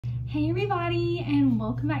Hey everybody, and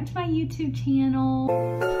welcome back to my YouTube channel.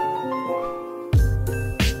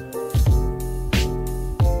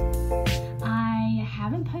 I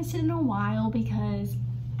haven't posted in a while because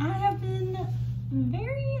I have been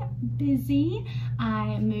very busy.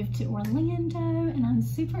 I moved to Orlando and I'm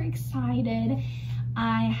super excited.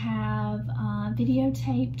 I have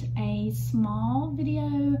videotaped a small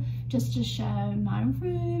video just to show my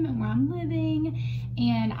room and where I'm living,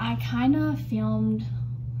 and I kind of filmed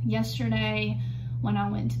yesterday when I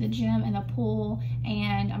went to the gym and the pool,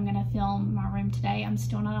 and I'm gonna film my room today. I'm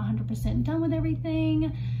still not 100% done with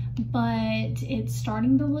everything, but it's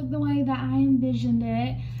starting to look the way that I envisioned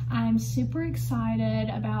it. I'm super excited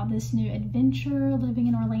about this new adventure living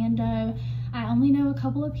in Orlando. I only know a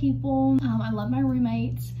couple of people. I love my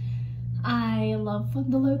roommates. I love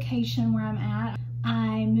the location where I'm at.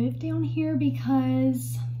 I moved down here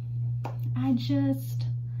because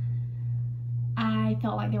I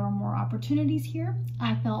felt like there were more opportunities here.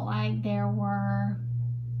 I felt like there were,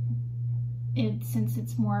 since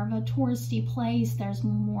it's more of a touristy place, there's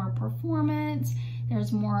more performance,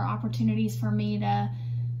 there's more opportunities for me to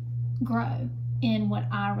grow in what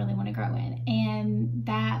I really want to grow in. And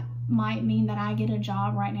that might mean that I get a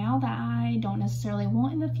job right now that I don't necessarily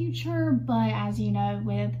want in the future, but as you know,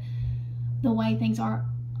 with the way things are,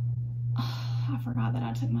 I forgot that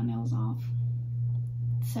I took my nails off.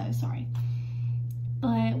 So sorry.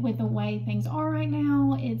 But with the way things are right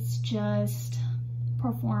now, it's just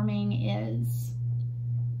performing is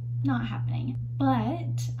not happening.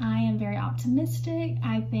 But I am very optimistic.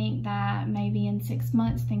 I think that maybe in 6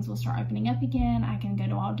 months things will start opening up again. I can go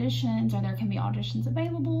to auditions, or there can be auditions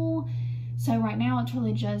available. So right now it's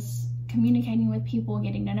really just communicating with people,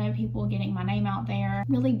 getting to know people, getting my name out there.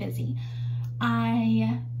 Really busy.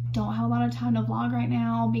 I don't have a lot of time to vlog right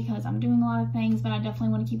now because I'm doing a lot of things, but I definitely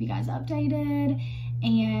want to keep you guys updated.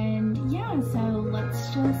 And yeah, so let's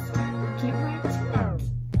just get right to it.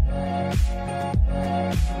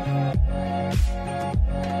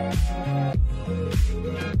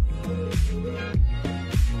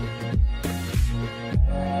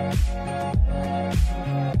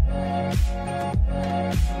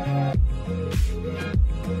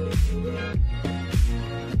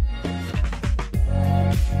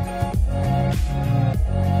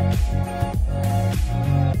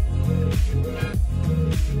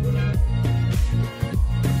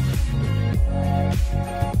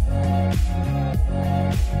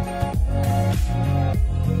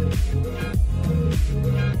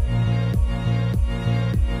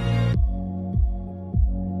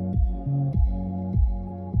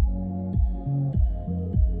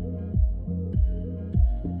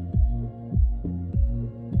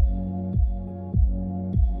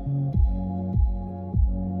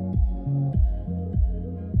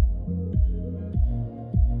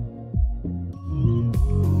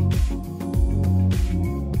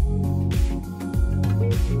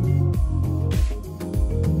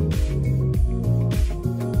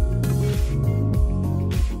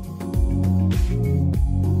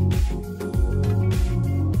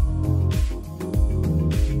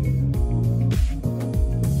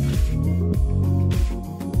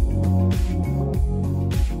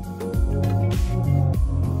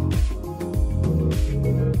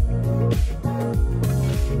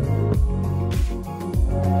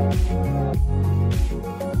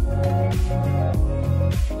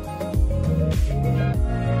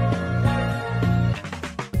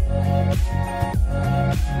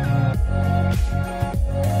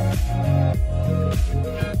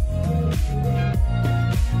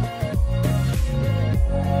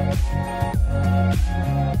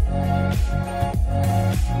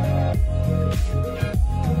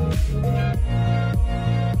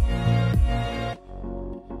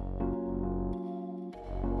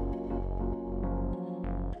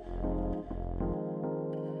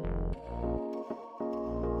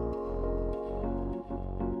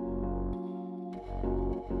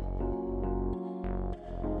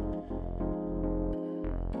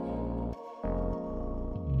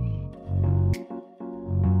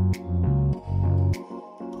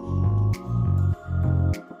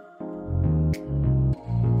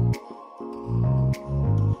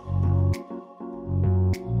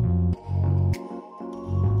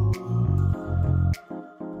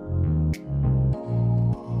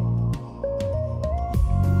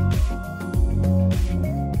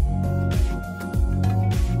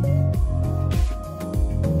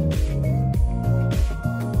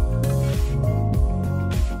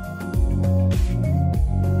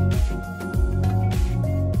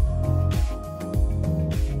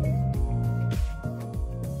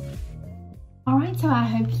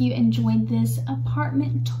 enjoyed this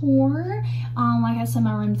apartment tour. Like I said,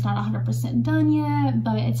 my room's not 100% done yet,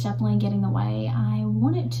 but it's definitely getting the way I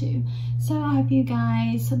want it to. So I hope you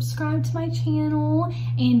guys subscribe to my channel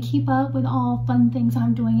and keep up with all fun things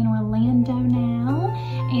I'm doing in Orlando now.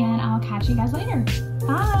 And I'll catch you guys later.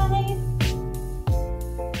 Bye!